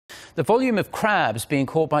The volume of crabs being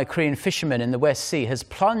caught by Korean fishermen in the West Sea has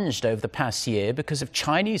plunged over the past year because of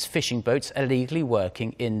Chinese fishing boats illegally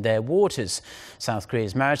working in their waters. South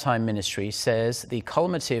Korea's maritime ministry says the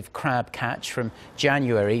cumulative crab catch from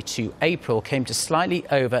January to April came to slightly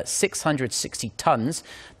over 660 tons.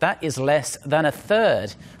 That is less than a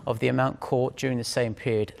third of the amount caught during the same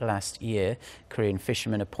period last year. Korean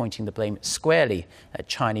fishermen are pointing the blame squarely at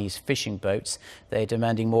Chinese fishing boats. They're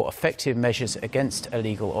demanding more effective measures against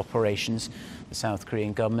illegal operations. The South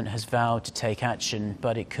Korean government has vowed to take action,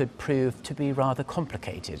 but it could prove to be rather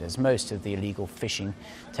complicated, as most of the illegal fishing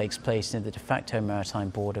takes place near the de facto maritime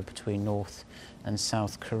border between North and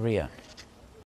South Korea.